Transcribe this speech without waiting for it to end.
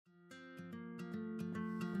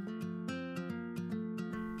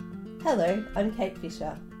Hello, I'm Kate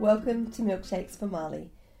Fisher. Welcome to Milkshakes for Mali,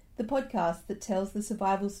 the podcast that tells the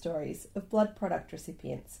survival stories of blood product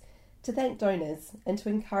recipients, to thank donors and to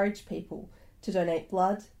encourage people to donate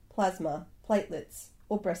blood, plasma, platelets,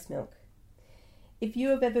 or breast milk. If you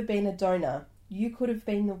have ever been a donor, you could have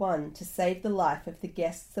been the one to save the life of the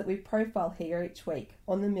guests that we profile here each week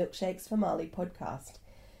on the Milkshakes for Mali podcast.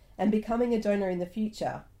 And becoming a donor in the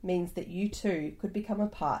future means that you too could become a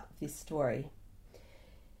part of this story.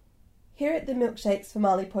 Here at the Milkshakes for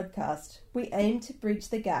Mali podcast, we aim to bridge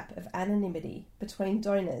the gap of anonymity between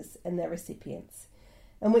donors and their recipients.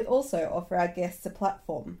 And we also offer our guests a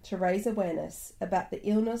platform to raise awareness about the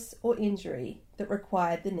illness or injury that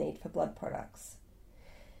required the need for blood products.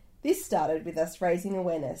 This started with us raising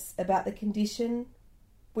awareness about the condition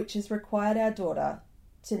which has required our daughter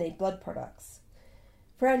to need blood products.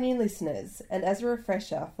 For our new listeners, and as a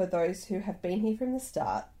refresher for those who have been here from the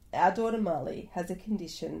start, our daughter Mali has a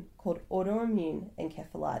condition called autoimmune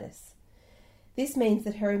encephalitis. This means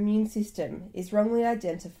that her immune system is wrongly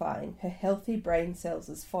identifying her healthy brain cells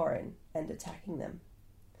as foreign and attacking them.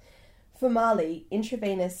 For Mali,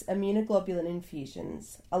 intravenous immunoglobulin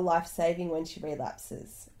infusions are life-saving when she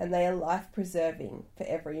relapses, and they are life-preserving for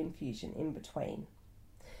every infusion in between.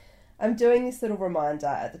 I'm doing this little reminder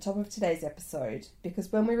at the top of today's episode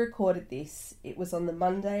because when we recorded this, it was on the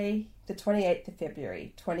Monday, the 28th of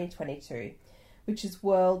February, 2022, which is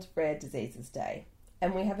World Rare Diseases Day,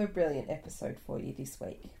 and we have a brilliant episode for you this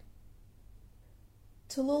week.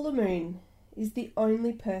 Tallulah Moon is the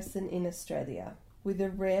only person in Australia with a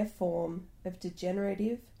rare form of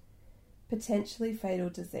degenerative, potentially fatal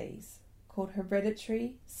disease called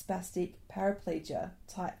hereditary spastic paraplegia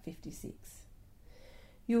type 56.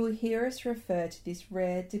 You will hear us refer to this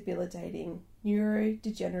rare, debilitating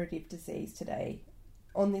neurodegenerative disease today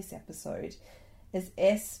on this episode as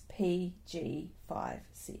SPG56.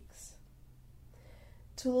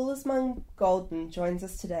 Tallulah's mum Golden joins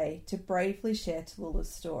us today to bravely share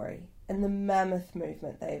Tallulah's story and the mammoth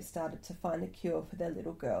movement they have started to find a cure for their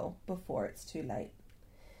little girl before it's too late.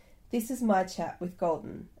 This is my chat with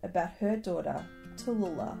Golden about her daughter,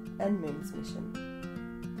 Tallulah, and Moon's mission.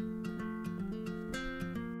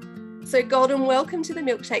 So Golden, welcome to the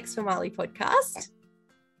Milkshakes for Mali podcast.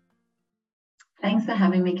 Thanks for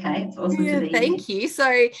having me, Kate. It's awesome to be here. Thank you.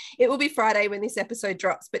 So it will be Friday when this episode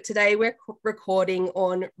drops, but today we're recording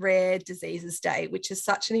on Rare Diseases Day, which is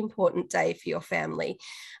such an important day for your family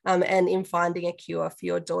and in finding a cure for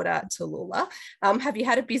your daughter, Tallulah. Have you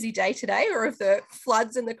had a busy day today, or have the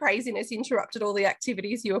floods and the craziness interrupted all the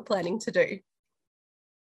activities you were planning to do?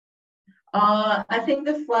 I think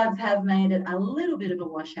the floods have made it a little bit of a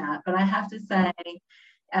washout, but I have to say,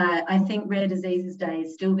 I think Rare Diseases Day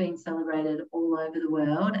is still being celebrated all over the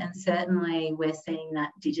world, and certainly we're seeing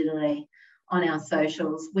that digitally on our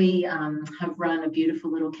socials. We have run a beautiful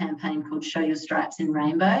little campaign called Show Your Stripes in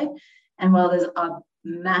Rainbow, and while there's a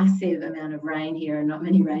massive amount of rain here and not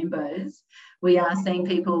many rainbows, we are seeing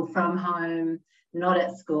people from home, not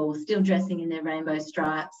at school, still dressing in their rainbow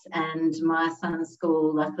stripes. And my son's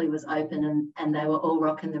school luckily was open and they were all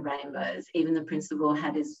rocking the rainbows. Even the principal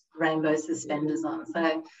had his rainbow suspenders on.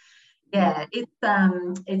 So yeah,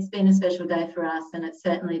 it's been a special day for us, and it's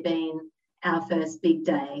certainly been our first big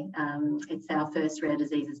day. It's our first Rare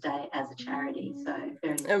Diseases Day as a charity. So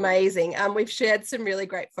very amazing. We've shared some really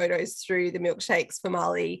great photos through the Milkshakes for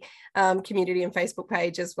Mali community and Facebook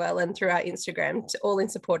page as well, and through our Instagram, all in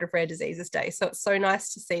support of Rare Diseases Day. So it's so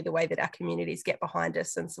nice to see the way that our communities get behind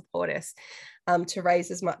us and support us to raise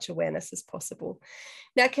as much awareness as possible.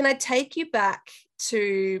 Now, can I take you back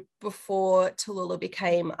to before Tallulah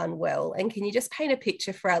became unwell, and can you just paint a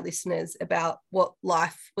picture for our listeners about what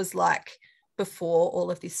life was like before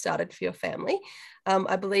all of this started for your family?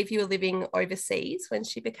 I believe you were living overseas when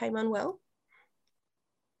she became unwell.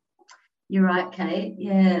 You're right, Kate.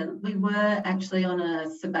 Yeah, we were actually on a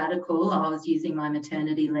sabbatical. I was using my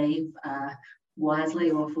maternity leave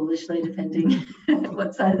wisely or foolishly, depending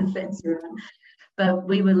what side of the fence you're on. But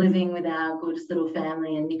we were living with our gorgeous little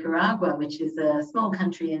family in Nicaragua, which is a small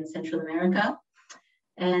country in Central America.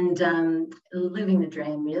 And living the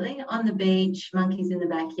dream, really. On the beach, monkeys in the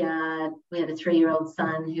backyard. We had a 3-year-old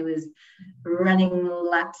son who was running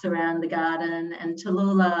laps around the garden, and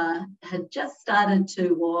Tallulah had just started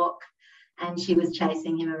to walk and she was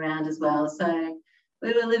chasing him around as well. So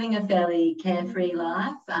we were living a fairly carefree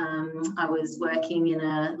life. I was working in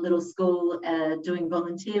a little school doing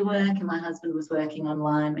volunteer work, and my husband was working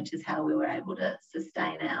online, which is how we were able to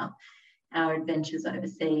sustain our adventures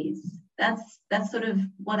overseas. That's sort of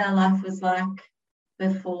what our life was like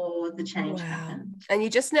before the change Wow. happened. And you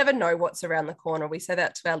just never know what's around the corner. We say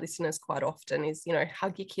that to our listeners quite often is,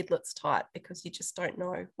 hug your kidlets tight, because you just don't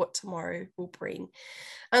know what tomorrow will bring.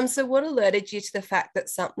 So what alerted you to the fact that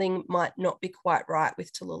something might not be quite right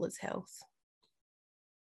with Tallulah's health?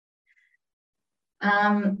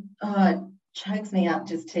 It chokes me up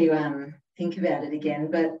just to think about it again,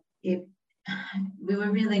 but we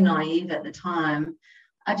were really naive at the time.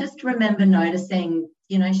 I just remember noticing,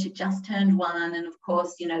 she just turned 1, and of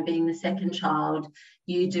course, being the second child,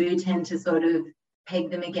 you do tend to sort of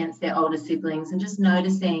peg them against their older siblings, and just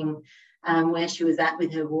noticing where she was at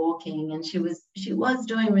with her walking, and she was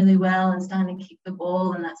doing really well and starting to kick the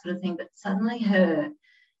ball and that sort of thing, but suddenly her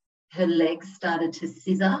legs started to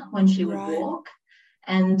scissor when she would walk,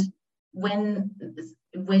 and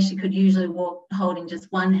where she could usually walk holding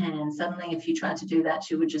just one hand, suddenly if you tried to do that,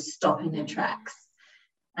 she would just stop in her tracks.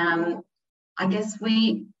 I guess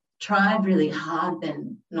we tried really hard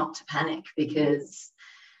then not to panic, because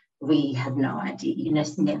we had no idea. You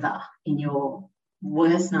just never in your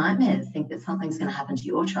worst nightmares think that something's going to happen to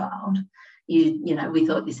your child. We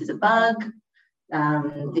thought this is a bug,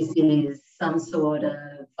 this is some sort of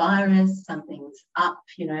virus, something's up.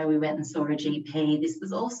 We went and saw a GP. This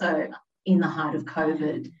was also in the height of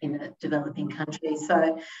COVID in a developing country.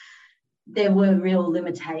 So there were real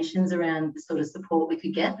limitations around the sort of support we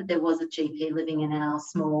could get, but there was a GP living in our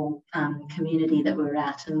small community that we were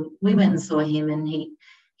at, and we went and saw him, and he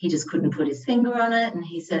just couldn't put his finger on it, and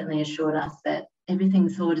he certainly assured us that everything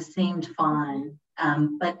sort of seemed fine.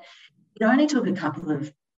 But it only took a couple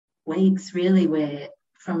of weeks, really, where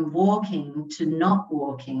from walking to not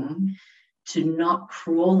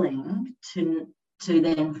crawling to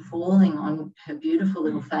then falling on her beautiful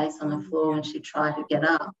little face on the floor when she tried to get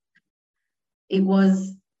up. It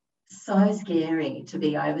was so scary to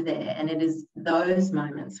be over there, and it is those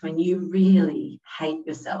moments when you really hate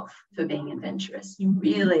yourself for being adventurous. You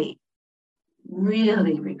really,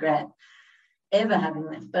 really regret ever having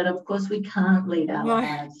left. But of course, we can't lead our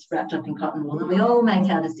lives wrapped up in cotton wool, and we all make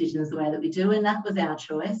our decisions the way that we do, and that was our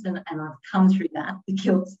choice. And I've come through that. The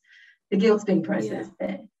guilt's been processed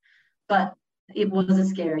there, but it was a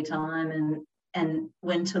scary time. And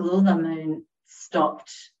when Tallulah Moon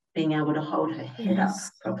stopped being able to hold her head up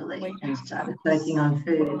properly and started choking on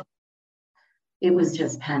food, it was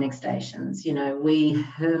just panic stations. We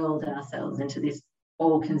hurled ourselves into this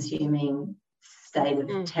all-consuming state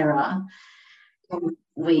of terror.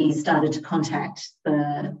 We started to contact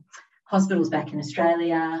the hospitals back in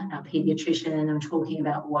Australia, our paediatrician, and talking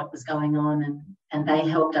about what was going on, and they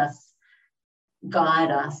helped us,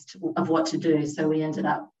 guide us of what to do. So we ended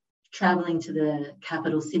up travelling to the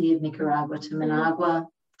capital city of Nicaragua, to Managua,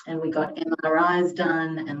 and we got MRIs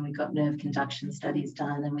done, and we got nerve conduction studies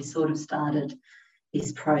done, and we sort of started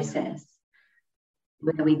this process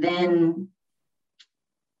where we then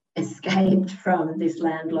escaped from this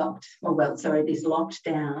this locked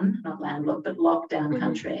down, not landlocked, but locked down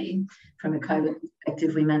country. From a COVID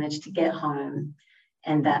perspective, we managed to get home,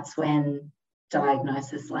 and that's when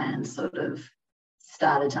Diagnosis Land sort of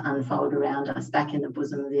started to unfold around us back in the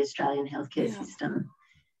bosom of the Australian healthcare system.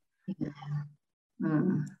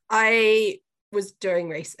 I was doing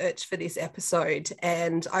research for this episode,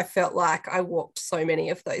 and I felt like I walked so many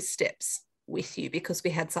of those steps with you, because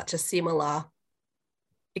we had such a similar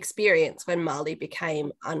experience when Marley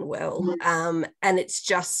became unwell. And it's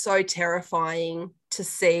just so terrifying to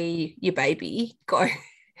see your baby go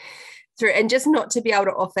through, and just not to be able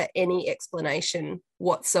to offer any explanation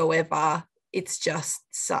whatsoever. It's just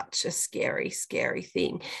such a scary, scary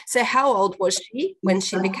thing. So how old was she when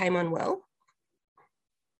she became unwell?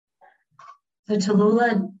 So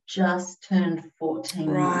Tallulah just turned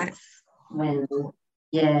 14 months when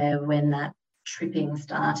that tripping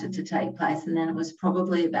started to take place, and then it was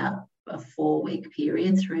probably about a 4-week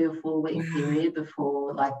period, 3 or 4 week period,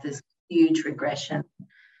 before like this huge regression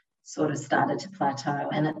sort of started to plateau.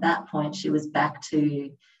 And at that point, she was back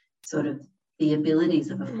to sort of the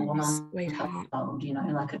abilities of a 4-month-old,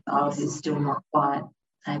 like a child who's still not quite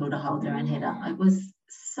able to hold their own head up. It was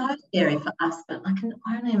so scary for us, but I can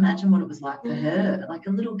only imagine what it was like for her, like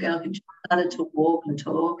a little girl who just started to walk and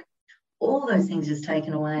talk, all those things just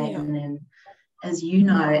taken away. And then, as you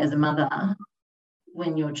know, as a mother,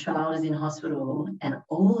 when your child is in hospital and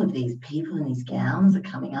all of these people in these gowns are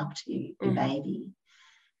coming up to you, your baby,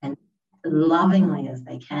 and lovingly as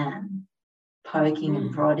they can, poking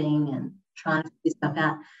and prodding and trying to figure stuff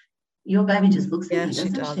out, your baby just looks at you,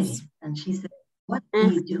 doesn't she? And she said, "What are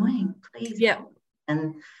you doing? Please."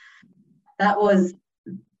 And that was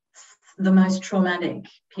the most traumatic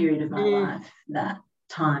period of my life, that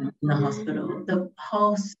time in the hospital. The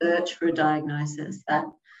whole search for a diagnosis, that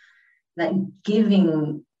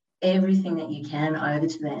giving everything that you can over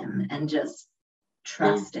to them and just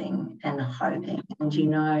trusting and hoping. And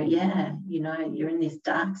you're in this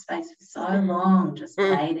dark space for so long, just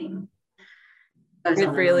waiting. It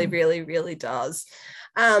really, really, really does.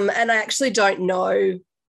 And I actually don't know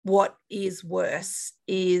what is worse,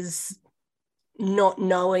 is not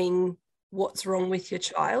knowing what's wrong with your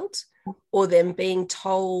child, or them being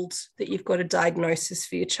told that you've got a diagnosis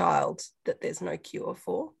for your child that there's no cure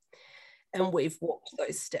for. And we've walked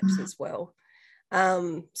those steps as well.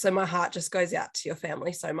 So my heart just goes out to your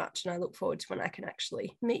family so much, and I look forward to when I can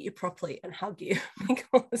actually meet you properly and hug you,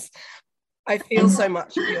 because I feel so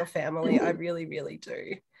much for your family. I really, really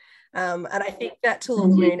do. And I think that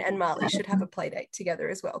Tallulah Moon and Marley should have a play date together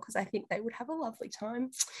as well, because I think they would have a lovely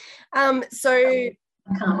time. So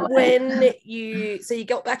when you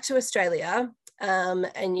got back to Australia,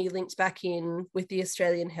 and you linked back in with the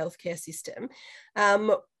Australian healthcare system,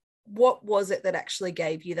 what was it that actually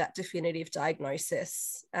gave you that definitive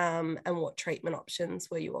diagnosis, and what treatment options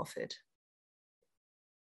were you offered?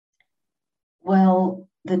 Well,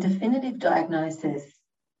 the definitive diagnosis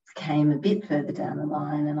came a bit further down the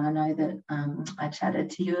line, and I know that I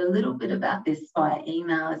chatted to you a little bit about this via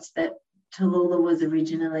email. It's that Tallulah was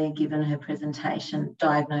originally given her presentation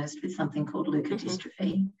diagnosed with something called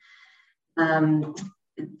leukodystrophy.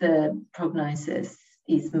 The prognosis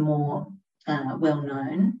is more well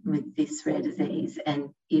known with this rare disease, and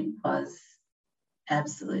it was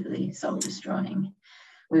absolutely soul destroying.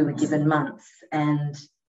 We were given months, and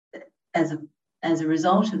as a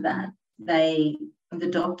result of that, the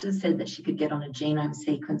doctors said that she could get on a genome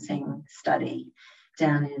sequencing study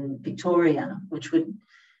down in Victoria, which would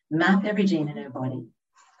map every gene in her body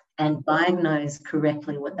and diagnose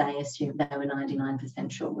correctly what they assumed they were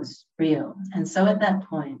 99% sure was real. And so at that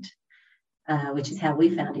point, which is how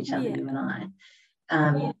we found each other, you and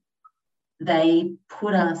I, they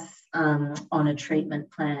put us on a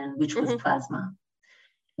treatment plan, which was plasma.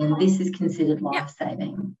 And this is considered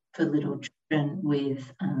life-saving for little children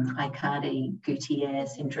with Aicardi-Goutieres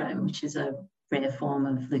syndrome, which is a rare form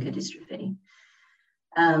of leukodystrophy.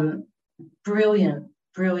 Brilliant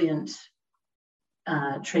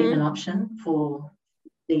treatment option for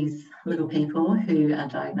these little people who are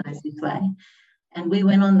diagnosed this way. And we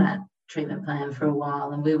went on that treatment plan for a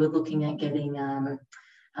while, and we were looking at getting a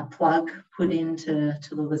plug put into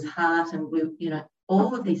Tallulah's heart, and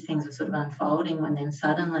all of these things were sort of unfolding when then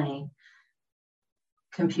suddenly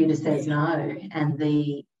computer says no, and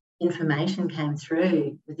the information came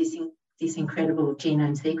through with this incredible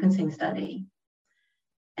genome sequencing study,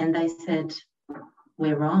 and they said,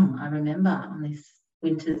 we're wrong. I remember on this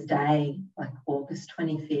winter's day, like August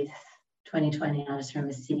 25th, 2020, I just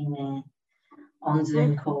remember sitting there on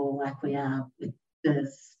Zoom call like we are with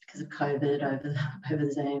because of COVID over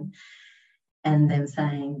the Zoom, and them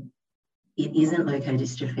saying it isn't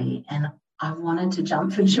leukodystrophy, and I wanted to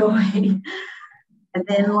jump for joy. And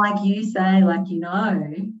then, like you say,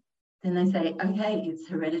 then they say, okay, it's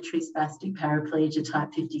hereditary spastic paraplegia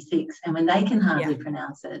type 56. And when they can hardly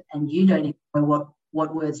pronounce it, and you don't even know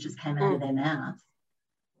what words just came out of their mouth,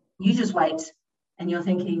 you just wait, and you're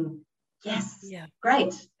thinking, yes,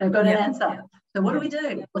 great, they've got an answer. So what do we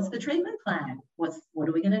do? What's the treatment plan? What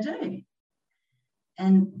are we going to do?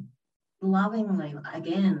 And lovingly,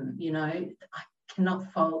 again, I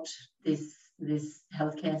cannot fault this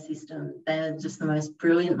healthcare system. They're just the most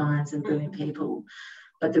brilliant minds and brilliant people.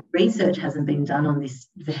 But the research hasn't been done on this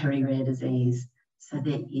very rare disease. So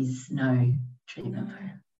there is no treatment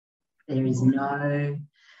plan. There is no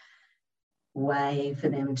way for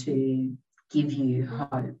them to give you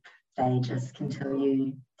hope. They just can tell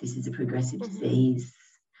you this is a progressive disease.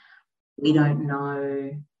 We don't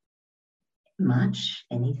know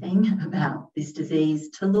anything about this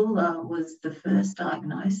disease. Tallulah was the first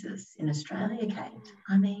diagnosis in Australia, Kate.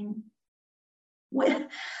 I mean,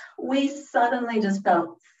 we suddenly just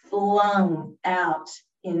felt flung out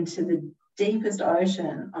into the deepest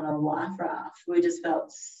ocean on a life raft. We just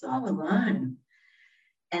felt so alone.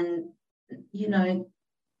 And,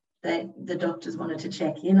 the doctors wanted to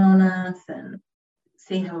check in on us and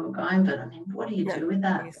see how we're going. But, I mean, what do you do with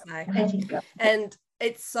that? Where do you go? And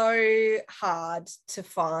it's so hard to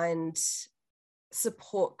find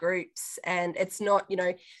support groups, and it's not,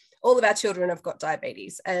 all of our children have got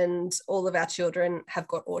diabetes and all of our children have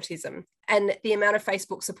got autism, and the amount of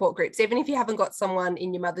Facebook support groups, even if you haven't got someone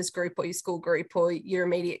in your mother's group or your school group or your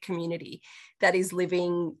immediate community that is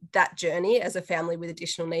living that journey as a family with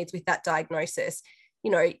additional needs with that diagnosis,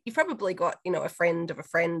 you know, you've probably got, you know, a friend of a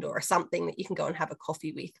friend or something that you can go and have a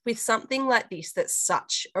coffee with. With something like this, that's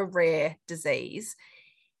such a rare disease,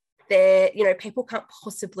 there, you know, people can't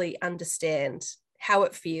possibly understand how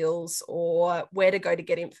it feels or where to go to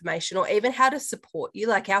get information or even how to support you.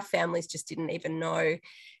 Like our families just didn't even know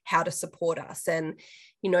how to support us. And,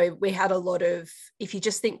 you know, we had a lot of, if you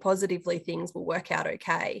just think positively, things will work out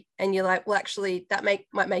okay. And you're like, well, actually that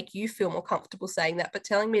might make you feel more comfortable saying that, but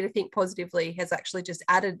telling me to think positively has actually just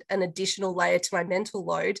added an additional layer to my mental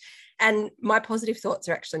load. And my positive thoughts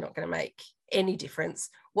are actually not going to make any difference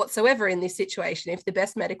whatsoever in this situation. If the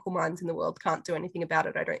best medical minds in the world can't do anything about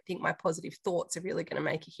it, I don't think my positive thoughts are really going to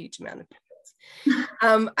make a huge amount of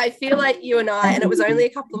difference. I feel like you and I, and it was only a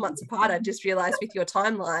couple of months apart, I just realized with your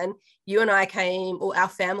timeline, you and I came, or our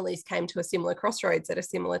families came to a similar crossroads at a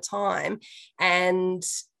similar time. And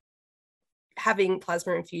having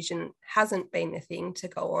plasma infusion hasn't been the thing to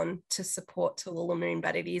go on to support Tulalumune,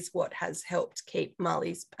 but it is what has helped keep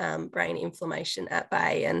Marley's brain inflammation at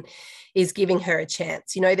bay and is giving her a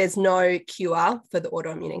chance. You know, there's no cure for the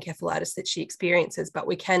autoimmune encephalitis that she experiences, but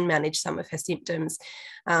we can manage some of her symptoms.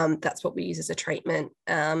 That's what we use as a treatment.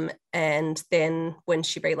 And then when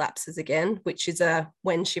she relapses again, which is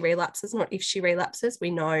when she relapses, not if she relapses,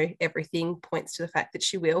 we know everything points to the fact that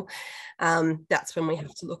she will. That's when we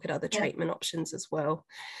have to look at other treatment options as well.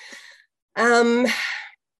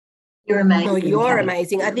 You're amazing. Oh, you're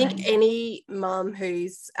amazing. I think any mum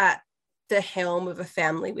who's at the helm of a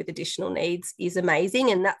family with additional needs is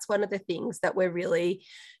amazing. And that's one of the things that we're really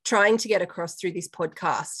trying to get across through this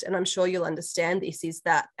podcast. And I'm sure you'll understand this, is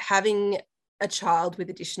that having a child with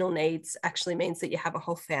additional needs actually means that you have a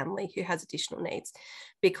whole family who has additional needs,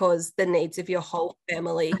 because the needs of your whole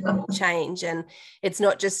family change. And it's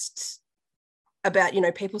not just about, you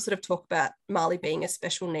know, people sort of talk about Marley being a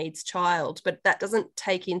special needs child, but that doesn't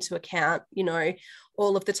take into account, you know,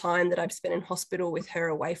 all of the time that I've spent in hospital with her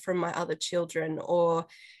away from my other children, or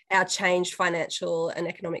our changed financial and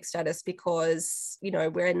economic status because, you know,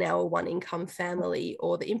 we're now a one income family,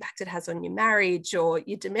 or the impact it has on your marriage or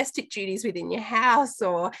your domestic duties within your house,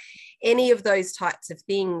 or any of those types of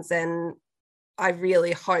things. And I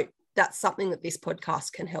really hope that's something that this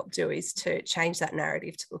podcast can help do, is to change that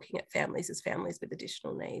narrative to looking at families as families with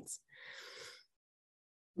additional needs.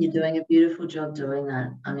 You're doing a beautiful job doing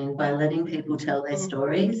that. I mean, by letting people tell their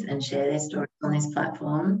stories and share their stories on this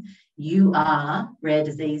platform, you are Rare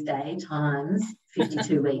Disease Day times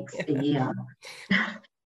 52 weeks a year.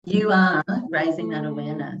 You are raising that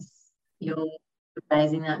awareness. You're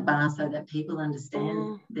raising that bar so that people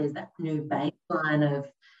understand there's that new baseline of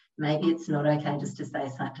maybe it's not okay just to say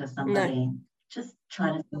that to somebody. No. Just try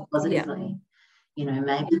to think positively. Yeah. You know,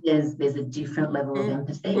 maybe there's a different level of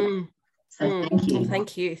empathy. So thank you. Well,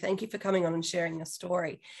 thank you. Thank you for coming on and sharing your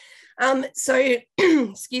story. So,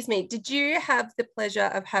 excuse me, did you have the pleasure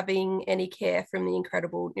of having any care from the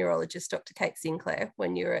incredible neurologist, Dr. Kate Sinclair,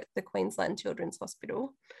 when you were at the Queensland Children's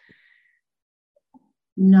Hospital?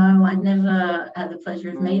 No, I never had the pleasure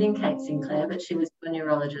of meeting Kate Sinclair, but she was a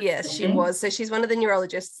neurologist. Yes, she was. So she's one of the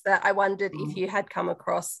neurologists that I wondered if you had come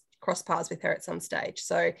cross paths with her at some stage.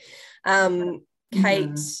 So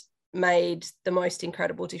Kate made the most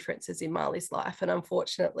incredible differences in Marley's life. And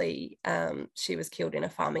unfortunately, she was killed in a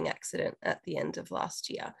farming accident at the end of last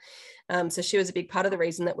year. So she was a big part of the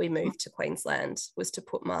reason that we moved to Queensland, was to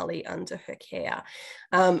put Marley under her care.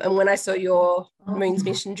 And when I saw your Moon's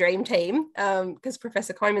Mission Dream Team, because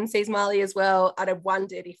Professor Coleman sees Marley as well, I'd have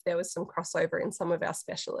wondered if there was some crossover in some of our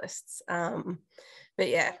specialists. But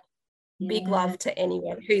yeah. Big love to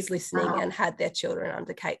anyone who's listening and had their children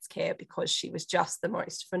under Kate's care, because she was just the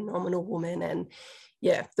most phenomenal woman. And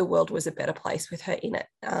yeah, the world was a better place with her in it.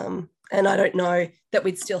 And I don't know that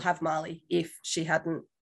we'd still have Marley if she hadn't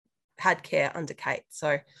had care under Kate.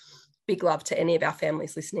 So big love to any of our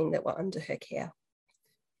families listening that were under her care.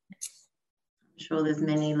 I'm sure there's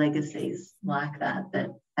many legacies like that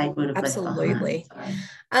Kate would have absolutely left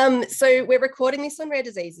behind. So we're recording this on Rare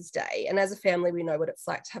Diseases Day, and as a family we know what it's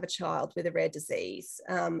like to have a child with a rare disease,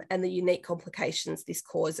 and the unique complications this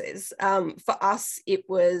causes. For us,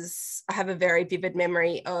 I have a very vivid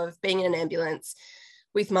memory of being in an ambulance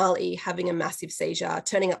with Marley having a massive seizure,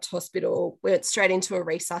 turning up to hospital. We went straight into a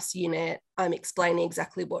resus unit. I'm explaining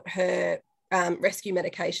exactly what her rescue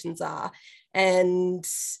medications are, and,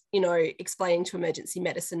 you know, explaining to emergency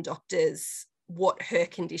medicine doctors what her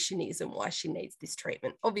condition is and why she needs this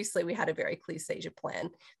treatment. Obviously, we had a very clear seizure plan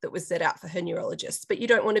that was set out for her neurologists, but you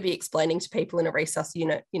don't want to be explaining to people in a resus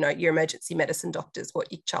unit, you know, your emergency medicine doctors,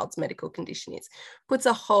 what your child's medical condition is. Puts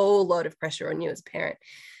a whole lot of pressure on you as a parent.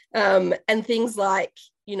 And things like,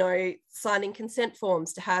 signing consent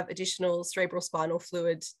forms to have additional cerebral spinal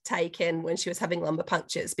fluid taken when she was having lumbar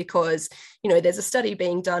punctures, because, there's a study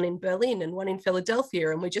being done in Berlin and one in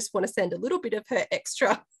Philadelphia, and we just want to send a little bit of her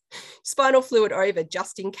extra spinal fluid over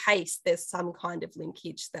just in case there's some kind of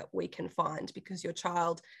linkage that we can find, because your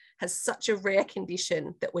child has such a rare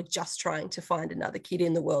condition that we're just trying to find another kid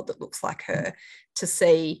in the world that looks like her to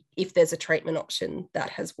see if there's a treatment option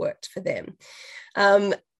that has worked for them.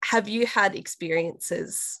 Have you had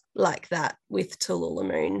experiences like that with Tallulah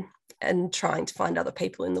Moon and trying to find other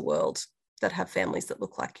people in the world that have families that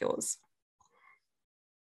look like yours?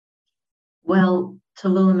 Well,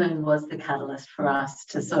 Tallulah Moon was the catalyst for us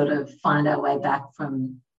to sort of find our way back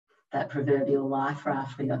from that proverbial life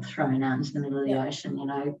raft we got thrown out into the middle of the ocean.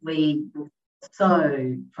 We were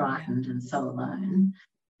so frightened and so alone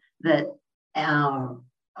that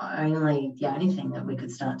the only thing that we could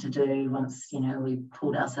start to do once, we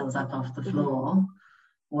pulled ourselves up off the floor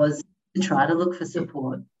was to try to look for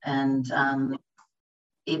support. And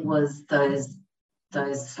it was those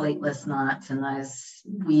sleepless nights and those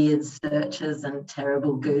weird searches and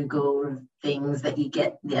terrible Google things that you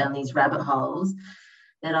get down these rabbit holes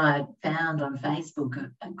that I found on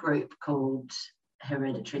Facebook a group called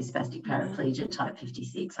Hereditary Spastic Paraplegia Type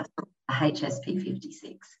 56, HSP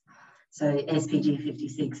 56. So SPG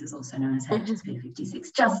 56 is also known as HSP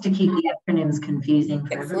 56, just to keep the acronyms confusing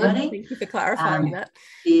for everybody. Thank you for clarifying that.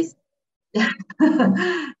 It's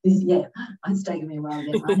taken me a while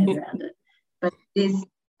to get my head around it. But this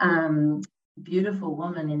beautiful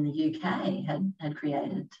woman in the UK had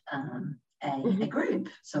created a group.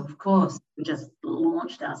 So, of course, we just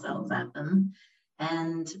launched ourselves at them,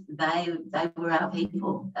 and they were our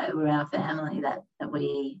people. They were our family that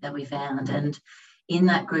we found. And in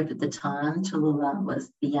that group at the time, Tallulah was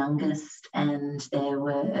the youngest, and there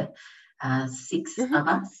were 6 of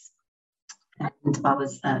us. And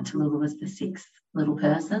Tallulah was the 6th little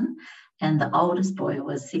person, and the oldest boy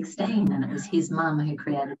was 16, and it was his mum who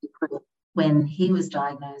created the group when he was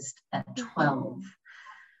diagnosed at 12.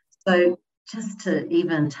 So just to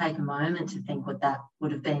even take a moment to think what that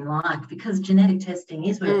would have been like, because genetic testing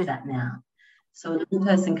is where it's at now. So a little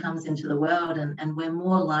person comes into the world, and we're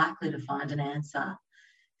more likely to find an answer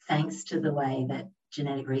thanks to the way that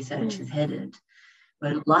genetic research is headed.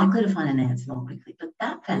 We're likely to find an answer more quickly. But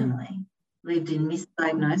that family lived in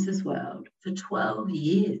misdiagnosis world for 12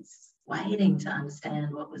 years, waiting to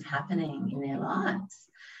understand what was happening in their lives.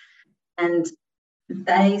 And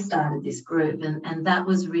they started this group, and that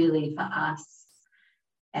was really for us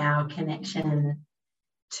our connection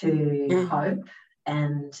to hope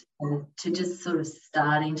and to just sort of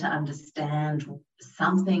starting to understand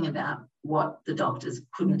something about what the doctors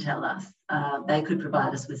couldn't tell us. They could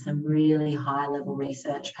provide us with some really high-level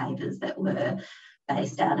research papers that were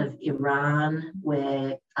based out of Iran,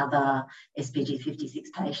 where other SPG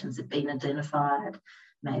 56 patients had been identified,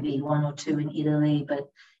 maybe 1 or 2 in Italy, but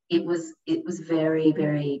it was very,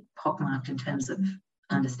 very pockmarked in terms of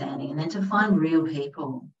understanding. And then to find real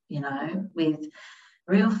people, with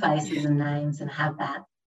real faces and names, and have that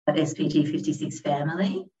SPG 56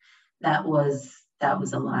 family, that was a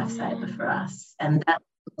lifesaver for us. And that's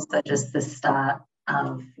also just the start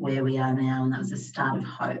of where we are now, and that was the start of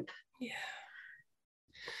hope. Yeah.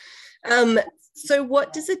 So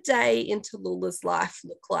what does a day in Tallulah's life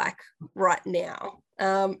look like right now?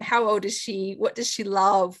 How old is she? What does she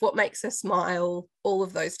love? What makes her smile? All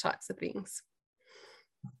of those types of things.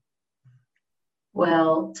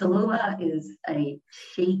 Well, Tallulah is a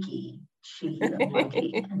cheeky little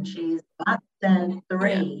monkey, and she's about to turn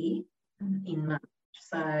 3 in March.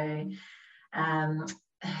 So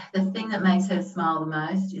the thing that makes her smile the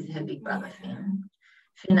most is her big brother, Finn.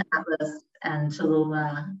 Finn Atlas and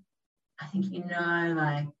Tallulah, I think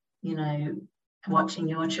watching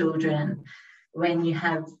your children, when you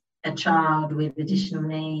have a child with additional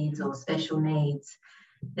needs or special needs,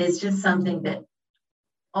 there's just something that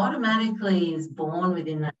automatically is born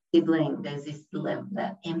within that sibling. There's this level,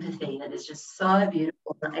 that empathy that is just so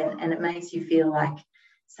beautiful, and it makes you feel like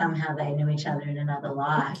somehow they knew each other in another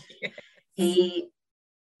life. Yes. He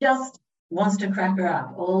just wants to crack her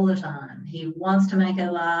up all the time. He wants to make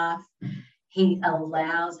her laugh. He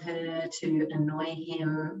allows her to annoy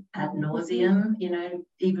him ad nauseum,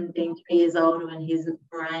 even being 3 years older, and his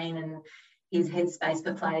brain and his headspace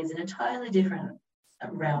plays in a totally different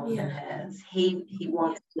realm than hers. He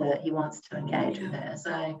wants to engage with her.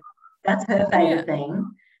 So that's her favourite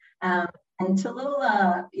thing. And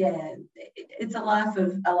Tallulah, it's a life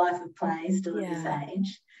of play still at this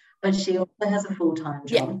age. But she also has a full-time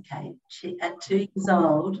job, Kate. She, at 2 years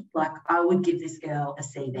old, I would give this girl a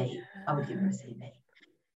CV. I would give her a CV.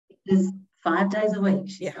 Because 5 days a week,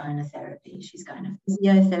 she's Yeah. going to therapy, she's going to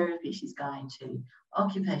physiotherapy, she's going to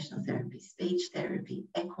occupational therapy, speech therapy,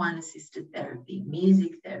 equine assisted therapy,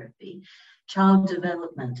 music therapy, child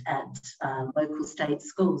development at local state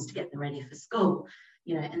schools to get them ready for school,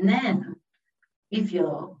 you know. And then if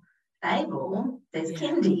you're able, there's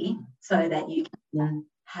kindy, so that you can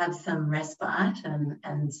have some respite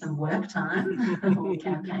and some work time or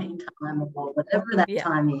campaign time or whatever that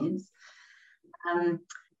time is.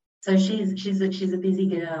 So she's a busy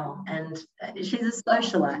girl, and she's a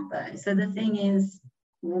socialite though. So the thing is,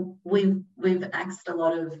 we've asked a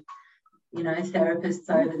lot of, you know, therapists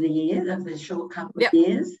over the years, over the short couple of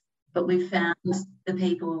years, but we've found the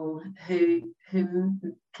people who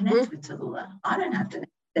connect with Tallulah. I don't have to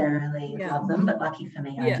necessarily love them, but lucky for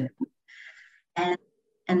me, I do.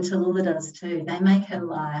 And Tallulah does too. They make her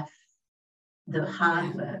life, the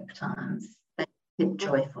hard work times, they make it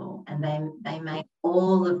joyful, and they make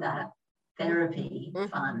all of that therapy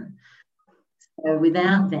fun. So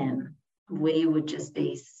without them, we would just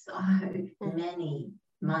be so many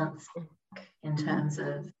months in terms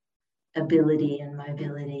of ability and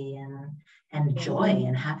mobility and joy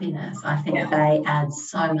and happiness. I think they add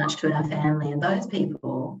so much to our family, and those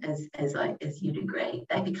people, as you'd agree,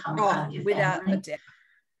 they become part of your without family. a doubt.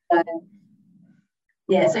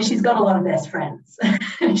 So she's got a lot of best friends.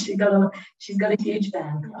 she's got a huge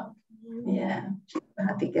fan club. Yeah, she's a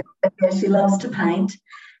happy girl. Yeah, she loves to paint,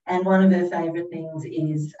 and one of her favourite things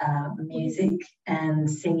is music and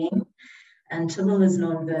singing. And Tallulah's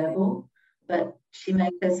non-verbal, but she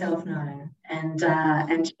makes herself known, and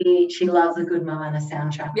she loves a good Moana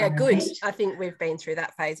soundtrack. Yeah, good. I think we've been through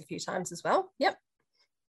that phase a few times as well. Yep.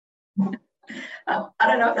 I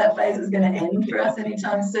don't know if that phase is going to end for us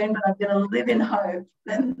anytime soon, but I'm going to live in hope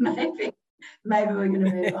that maybe we're going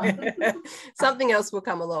to move on. Something else will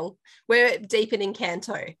come along. We're deep in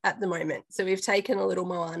Encanto at the moment. So we've taken a little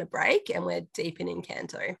Moana break and we're deep in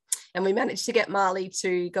Encanto. And we managed to get Marley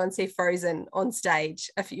to go and see Frozen on stage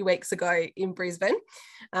a few weeks ago in Brisbane.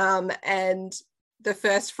 And the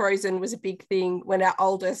first Frozen was a big thing when our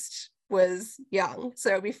oldest was young.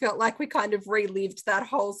 So we felt like we kind of relived that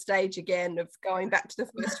whole stage again of going back to the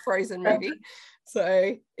first Frozen movie.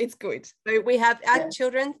 So it's good. So we have our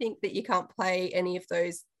children think that you can't play any of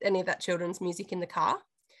that children's music in the car.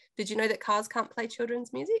 Did you know that cars can't play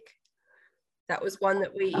children's music? That was one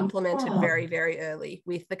that we implemented very, very early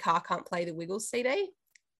with the car can't play the Wiggles CD.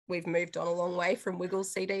 We've moved on a long way from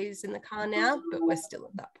Wiggles CDs in the car now, but we're still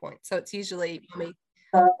at that point. So it's usually me.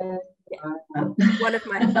 One of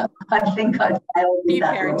my I think I failed few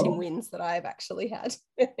parenting wins that I've actually had.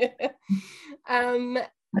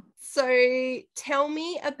 So tell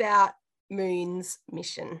me about Moon's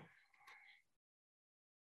mission.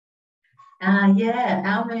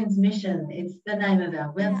 Our Moon's mission, it's the name of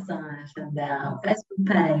our website and our Facebook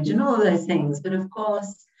page and all of those things. But of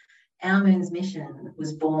course, our Moon's mission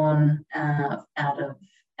was born out of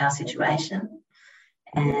our situation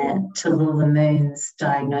and Tallulah Moon's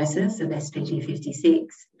diagnosis of SPG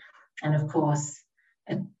 56, and of course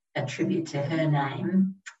a tribute to her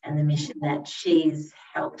name and the mission that she's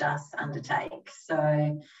helped us undertake.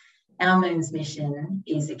 So our Moon's mission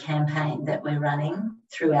is a campaign that we're running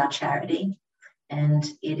through our charity, and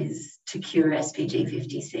it is to cure SPG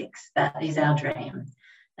 56. That is our dream.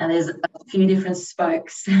 And there's a few different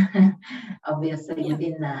spokes, obviously,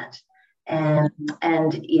 within that.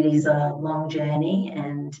 And it is a long journey,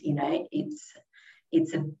 and you know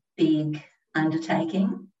it's a big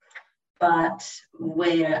undertaking, but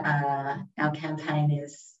where our campaign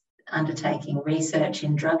is undertaking research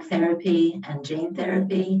in drug therapy and gene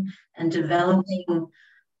therapy and developing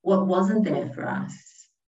what wasn't there for us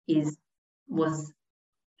was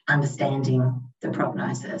understanding the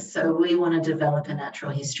prognosis. So we want to develop a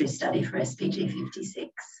natural history study for SPG 56.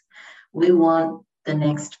 We want the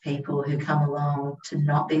next people who come along to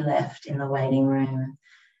not be left in the waiting room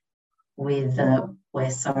with we're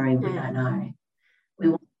sorry, we don't know. We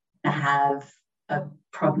want to have a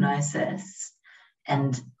prognosis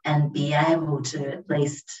and be able to, at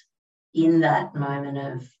least in that moment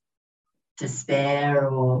of despair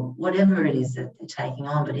or whatever it is that they're taking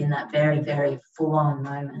on, but in that very, very full-on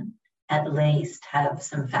moment, at least have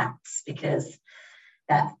some facts, because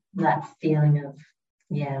that feeling of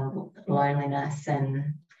loneliness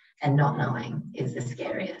and not knowing is the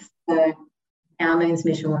scariest. So our Moon's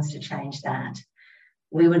mission wants to change that.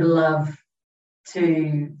 We would love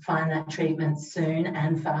to find that treatment soon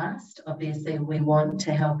and fast. Obviously, we want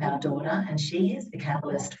to help our daughter, and she is the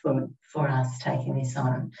catalyst for us taking this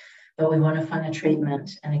on. But we want to find a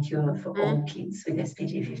treatment and a cure for all kids with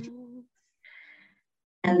SPG 50.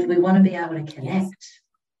 And we want to be able to connect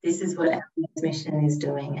this is what our mission is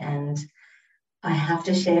doing. And I have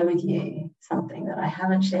to share with you something that I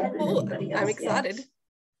haven't shared with anybody else. I'm excited. Yet.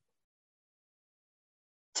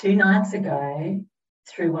 2 nights ago,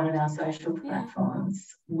 through one of our social platforms,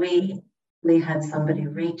 we had somebody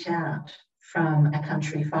reach out from a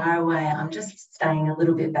country far away. I'm just staying a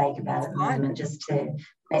little bit vague about it at the moment, just to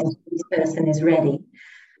make sure this person is ready.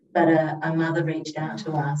 But a mother reached out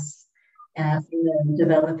to us from a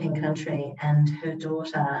developing country, and her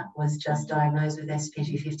daughter was just diagnosed with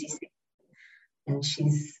SPG56, and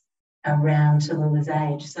she's around Tallulah's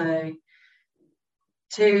age. So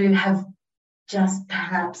to have just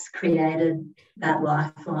perhaps created that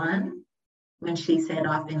lifeline when she said,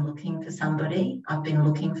 I've been looking for somebody, I've been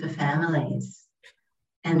looking for families,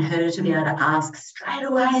 and her to be able to ask straight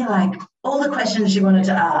away, like all the questions she wanted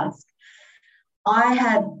to ask, I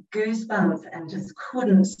had goosebumps and just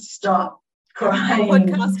couldn't stop crying.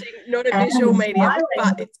 Podcasting, not a visual medium,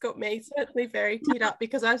 but it's got me certainly very teared up,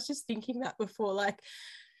 because I was just thinking that before, like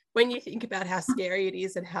when you think about how scary it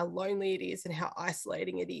is and how lonely it is and how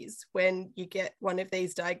isolating it is when you get one of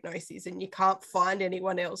these diagnoses and you can't find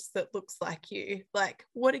anyone else that looks like you, like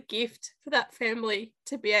what a gift for that family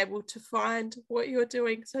to be able to find what you're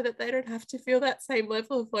doing so that they don't have to feel that same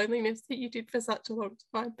level of loneliness that you did for such a long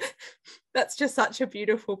time. That's just such a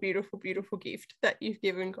beautiful, beautiful, beautiful gift that you've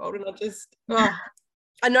given, Golden.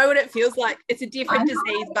 I know what it feels like. It's a different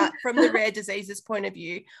disease, but from the rare diseases point of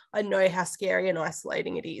view, I know how scary and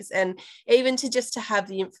isolating it is. And even to have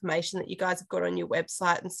the information that you guys have got on your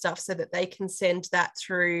website and stuff so that they can send that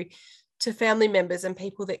through to family members and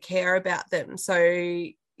people that care about them. So,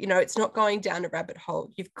 you know, it's not going down a rabbit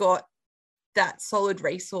hole. You've got that solid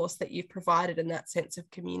resource that you've provided and that sense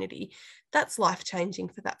of community. That's life-changing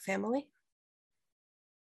for that family.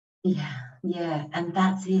 Yeah. And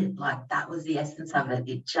that's it. Like, that was the essence of it.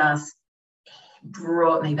 It just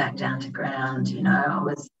brought me back down to ground. You know, I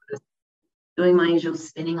was doing my usual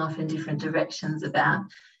spinning off in different directions about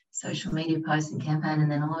social media posts and campaign.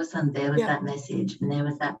 And then all of a sudden there was that message, and there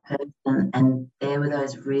was that person, and there were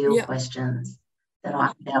those real questions that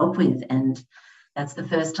I could help with. And that's the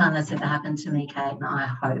first time that's ever happened to me, Kate. And I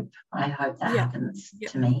hope that happens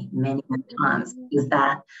to me many times, because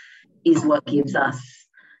that is what gives us,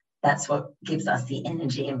 that's what gives us the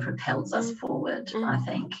energy and propels us forward, I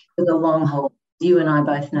think. For the long haul, you and I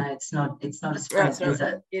both know it's not a sprint, is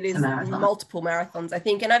it? It is multiple marathons, I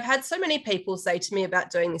think. And I've had so many people say to me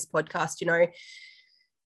about doing this podcast, you know,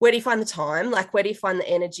 where do you find the time? Like, where do you find the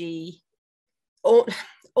energy? Or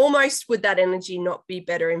almost would that energy not be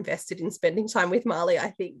better invested in spending time with Marley?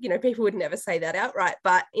 I think, you know, people would never say that outright,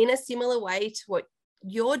 but in a similar way to what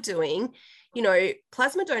you're doing, you know,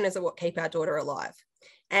 plasma donors are what keep our daughter alive.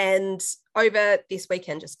 And over this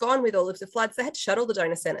weekend just gone, with all of the floods, they had to shut all the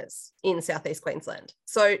donor centres in southeast Queensland.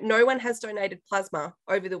 So no one has donated plasma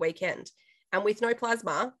over the weekend. And with no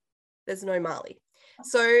plasma, there's no Marley.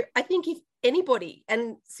 So I think if anybody,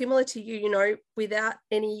 and similar to you, you know, without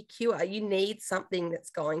any cure, you need something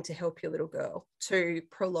that's going to help your little girl to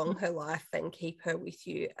prolong her life and keep her with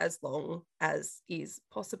you as long as is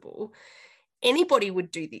possible. Anybody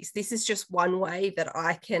would do this. This is just one way that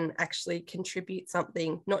I can actually contribute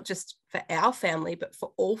something, not just for our family, but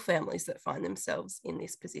for all families that find themselves in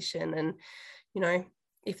this position. And, you know,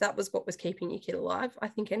 if that was what was keeping your kid alive, I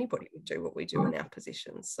think anybody would do what we do in our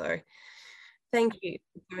positions. So thank you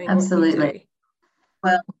for doing Absolutely. what you do.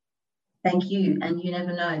 Well, thank you. And you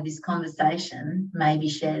never know, this conversation may be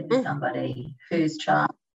shared with somebody whose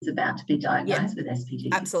child is about to be diagnosed with SPG.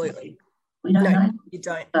 Absolutely. We don't know. You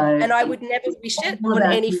don't. So and I would never wish it on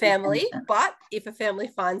any family, but if a family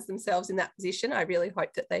finds themselves in that position, I really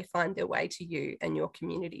hope that they find their way to you and your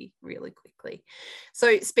community really quickly.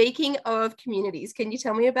 So speaking of communities, can you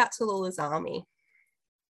tell me about Tallulah's Army?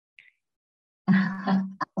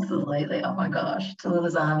 Absolutely. Oh my gosh,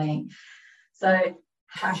 Tallulah's Army. So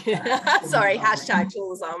hashtag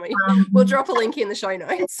Tallulah's Army. We'll drop a link in the show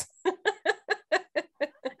notes.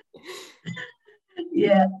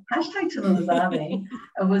 Yeah, hashtag Tallulah's Army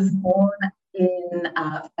was born in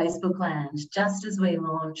Facebook land just as we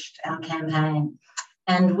launched our campaign.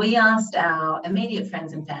 And we asked our immediate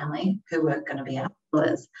friends and family, who were going to be our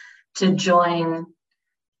followers, to join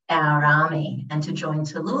our army and to join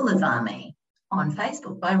Tallulah's Army on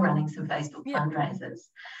Facebook by running some Facebook fundraisers.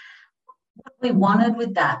 What we wanted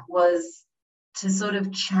with that was to sort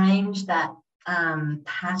of change that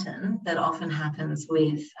pattern that often happens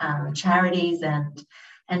with charities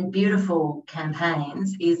and beautiful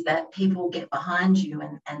campaigns, is that people get behind you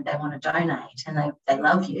and they want to donate and they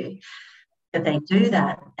love you, but they do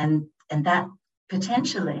that and that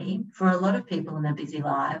potentially for a lot of people in their busy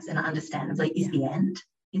lives, and understandably, is the end.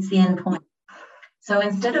 It's the end point. So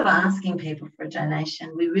instead of asking people for a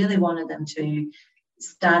donation, we really wanted them to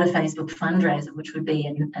start a Facebook fundraiser, which would be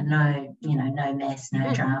a no, no mess,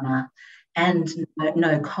 no drama, and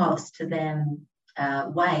no cost to them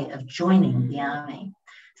way of joining the army.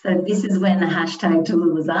 So this is when the hashtag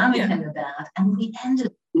Tallulah's Army came about, and we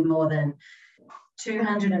ended with more than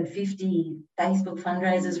 250 Facebook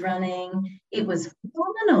fundraisers running. It was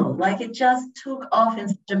phenomenal. Like, it just took off in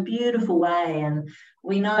such a beautiful way. And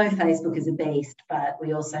we know Facebook is a beast, but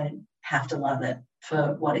we also have to love it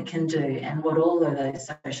for what it can do and what all of those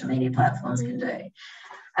social media platforms can do.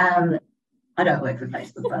 I don't work for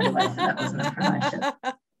Facebook, by the way, so that wasn't a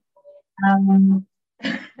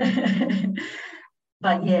promotion.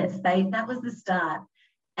 But yes, that was the start.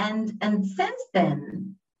 And since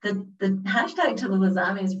then, the hashtag Tallulah's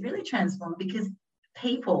Army has really transformed, because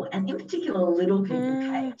people, and in particular little people,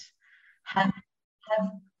 Kate, have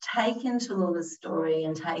taken Tallulah's story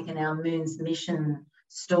and taken our Moon's Mission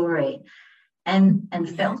story and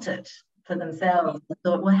felt it for themselves. I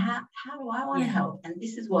thought, well, how do I want to help? And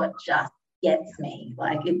this is what just gets me.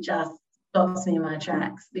 Like, it just stops me in my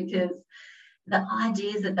tracks, because the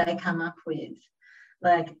ideas that they come up with,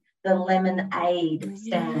 like the lemonade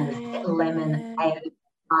stand, lemonade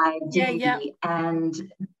ID,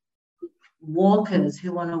 and walkers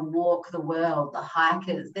who want to walk the world, the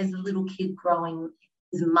hikers. There's a little kid growing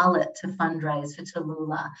his mullet to fundraise for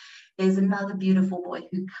Tallulah. There's another beautiful boy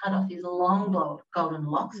who cut off his long golden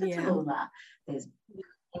locks for Tallulah. There's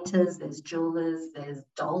painters, there's jewelers, there's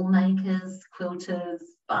doll makers, quilters,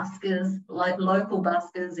 buskers, like local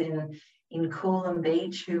buskers in Coolum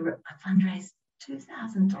Beach who fundraised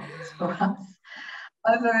 $2,000 for us.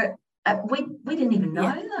 We didn't even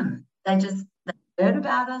know them. They heard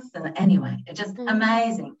about us, and anyway, it's just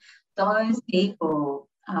amazing. Those people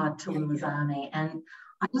are Tallulah's Army, and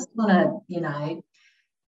I just want to,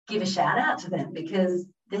 give a shout out to them, because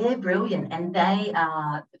they're brilliant, and they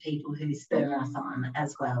are the people who spur us on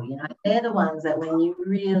as well. They're the ones that when you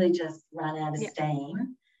really just run out of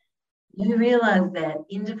steam, you realise that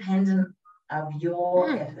independent of your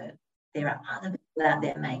effort, there are other people out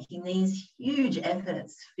there making these huge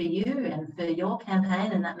efforts for you and for your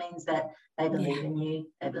campaign, and that means that they believe in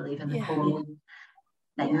you, they believe in the cause,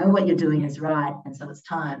 they know what you're doing is right, and so it's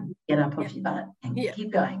time to get up off your butt and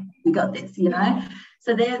keep going. We got this,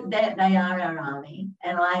 So they are our army,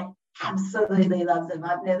 and I absolutely love them.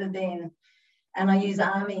 I've never been, and I use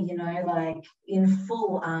army, like in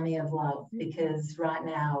full army of love, because right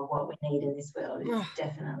now what we need in this world is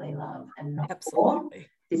definitely love and not war.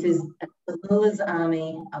 This is Tallulah's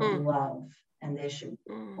army of love, and there should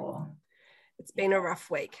be more. It's been a rough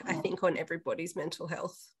week, I think, on everybody's mental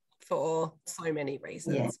health for so many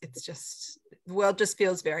reasons. It's just, the world just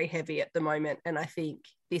feels very heavy at the moment, and I think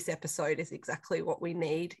this episode is exactly what we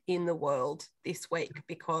need in the world this week,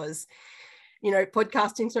 because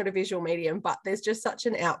podcasting's not a visual medium, but there's just such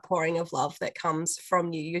an outpouring of love that comes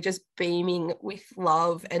from you. You're just beaming with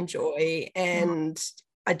love and joy, and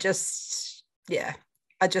I just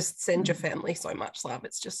send your family so much love.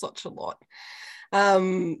 It's just such a lot.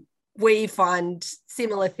 We find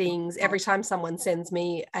similar things every time someone sends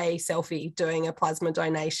me a selfie doing a plasma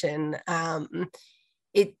donation.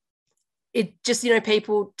 It just,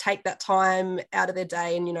 people take that time out of their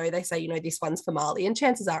day, and, they say, this one's for Marley, and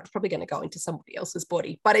chances are it's probably going to go into somebody else's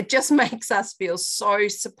body, but it just makes us feel so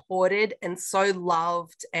supported and so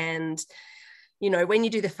loved. And when you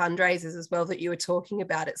do the fundraisers as well that you were talking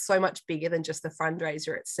about, it's so much bigger than just the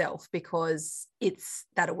fundraiser itself, because it's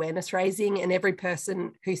that awareness raising, and every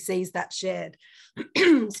person who sees that shared,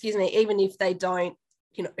 excuse me, even if they don't,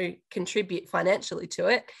 contribute financially to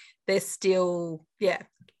it, they're still,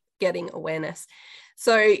 getting awareness.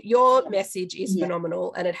 So your message is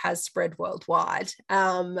phenomenal, and it has spread worldwide.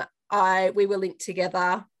 We were linked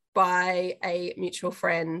together by a mutual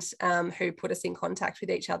friend who put us in contact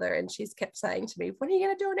with each other, and she's kept saying to me, when are you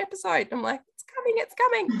going to do an episode? I'm like, it's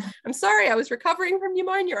coming. I'm sorry, I was recovering from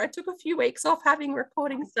pneumonia. I took a few weeks off having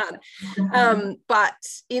recordings done. But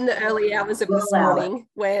in the early hours of this morning,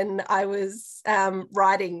 when I was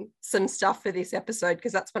writing some stuff for this episode,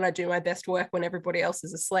 because that's when I do my best work, when everybody else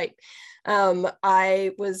is asleep,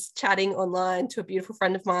 I was chatting online to a beautiful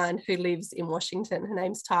friend of mine who lives in Washington. Her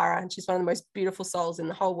name's Tara, and she's one of the most beautiful souls in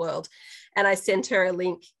the whole world. And I sent her a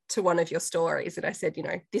link to one of your stories, and I said,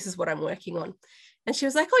 this is what I'm working on. And she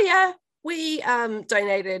was like, oh yeah, we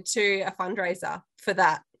donated to a fundraiser for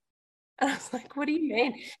that And I was like, what do you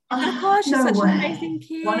mean? Oh gosh, you're No such way. an amazing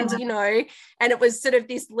kid, you know. And it was sort of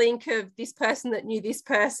this link of this person that knew this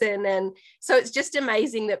person. And so it's just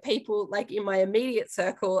amazing that people like in my immediate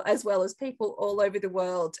circle, as well as people all over the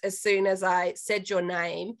world, as soon as I said your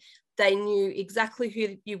name, they knew exactly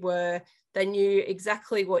who you were. They knew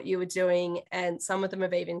exactly what you were doing. And some of them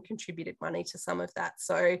have even contributed money to some of that.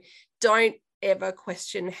 So don't ever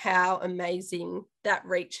question how amazing that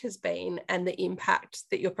reach has been and the impact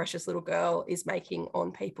that your precious little girl is making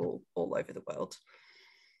on people all over the world.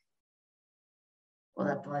 Well,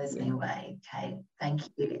 that blows me away, Kate. Thank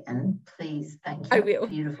you. And please thank I you, will.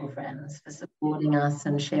 beautiful friends, for supporting us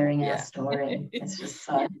and sharing our story. It's just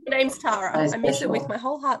so... Her name's Tara. So I miss her with special. my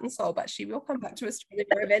whole heart and soul, but she will come back to Australia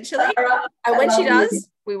eventually. Tara, And when she love you. does,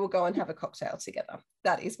 we will go and have a cocktail together.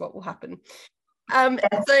 That is what will happen.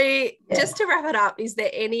 So just to wrap it up, is there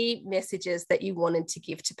any messages that you wanted to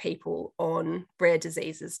give to people on Rare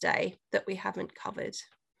Diseases Day that we haven't covered?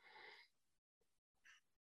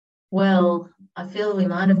 Well, I feel we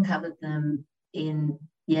might have covered them in,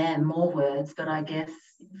 more words, but I guess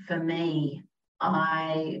for me,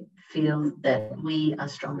 I feel that we are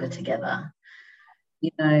stronger together.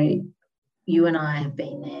 You know, you and I have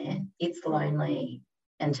been there. It's lonely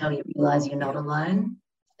until you realise you're not alone.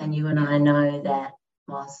 And you and I know that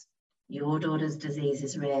whilst your daughter's disease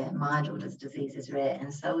is rare, my daughter's disease is rare,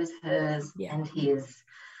 and so is hers and his.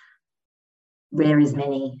 Rare is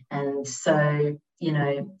many. And so, you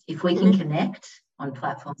know, if we can connect on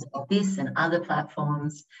platforms like this and other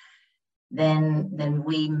platforms, then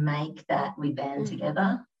we make that, we band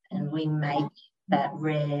together and we make that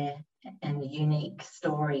rare and unique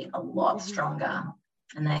story a lot stronger.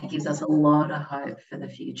 And that gives us a lot of hope for the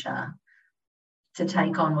future to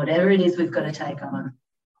take on whatever it is we've got to take on,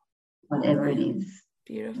 whatever it is.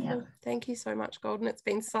 Beautiful. Yeah. Thank you so much, Golden. It's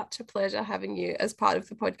been such a pleasure having you as part of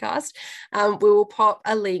the podcast. We will pop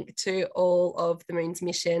a link to all of the Moons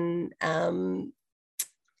Mission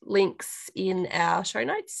links in our show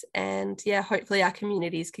notes. And hopefully our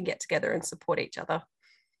communities can get together and support each other.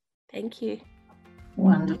 Thank you.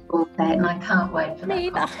 Wonderful, Kate, and I can't wait for Me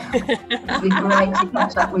that cocktail. It'll be great to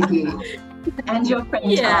catch up with you and your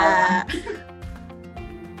friend Tara.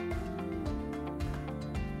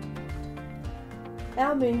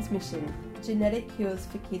 Our Moons Mission, Genetic Cures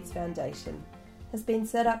for Kids Foundation, has been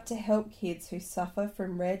set up to help kids who suffer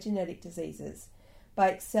from rare genetic diseases by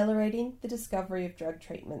accelerating the discovery of drug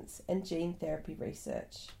treatments and gene therapy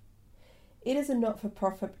research. It is a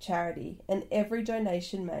not-for-profit charity, and every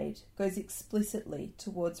donation made goes explicitly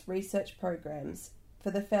towards research programs for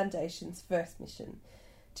the Foundation's first mission,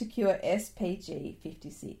 to cure SPG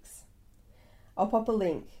 56. I'll pop a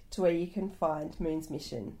link to where you can find Moons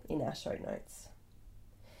Mission in our show notes.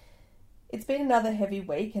 It's been another heavy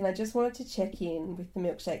week, and I just wanted to check in with the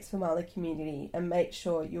Milkshakes for Marley community and make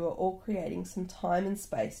sure you are all creating some time and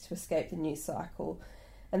space to escape the news cycle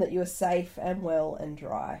and that you are safe and well and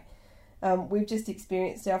dry. We've just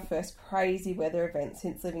experienced our first crazy weather event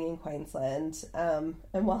since living in Queensland,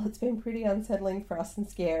 and while it's been pretty unsettling for us and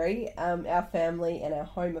scary, our family and our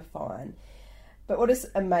home are fine. But what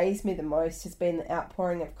has amazed me the most has been the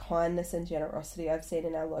outpouring of kindness and generosity I've seen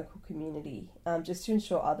in our local community, just to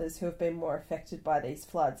ensure others who have been more affected by these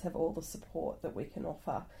floods have all the support that we can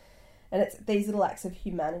offer. And it's these little acts of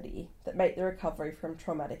humanity that make the recovery from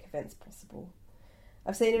traumatic events possible.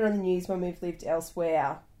 I've seen it on the news when we've lived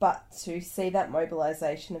elsewhere, but to see that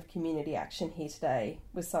mobilisation of community action here today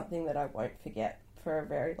was something that I won't forget for a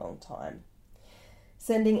very long time.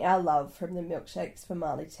 Sending our love from the Milkshakes for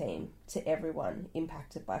Marley team to everyone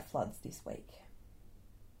impacted by floods this week.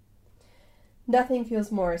 Nothing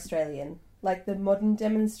feels more Australian, like the modern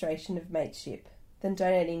demonstration of mateship, than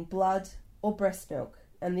donating blood or breast milk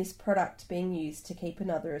and this product being used to keep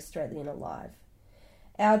another Australian alive.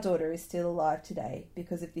 Our daughter is still alive today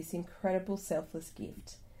because of this incredible selfless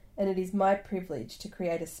gift, and it is my privilege to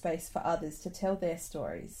create a space for others to tell their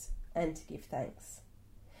stories and to give thanks.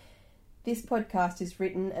 This podcast is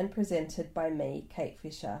written and presented by me, Kate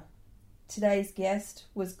Fisher. Today's guest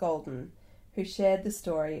was Golden, who shared the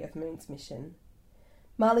story of Moons Mission.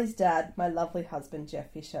 Marley's dad, my lovely husband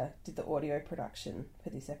Jeff Fisher, did the audio production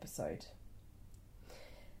for this episode.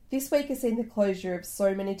 This week has seen the closure of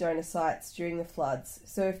so many donor sites during the floods,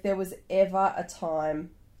 so if there was ever a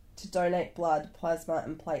time to donate blood, plasma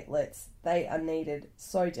and platelets, they are needed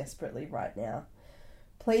so desperately right now.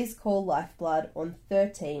 Please call Lifeblood on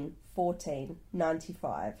 13 14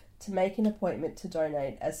 95 to make an appointment to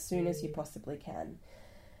donate as soon as you possibly can.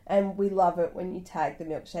 And we love it when you tag the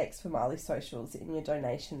Milkshakes for Marley socials in your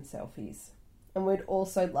donation selfies. And we'd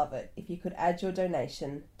also love it if you could add your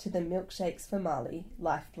donation to the Milkshakes for Mali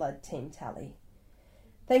Lifeblood Team Tally.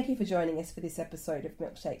 Thank you for joining us for this episode of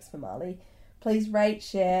Milkshakes for Mali. Please rate,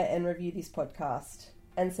 share and review this podcast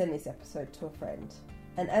and send this episode to a friend.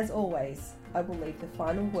 And as always, I will leave the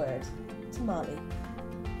final word to Mali.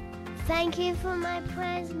 Thank you for my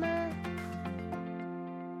prayers, Ma.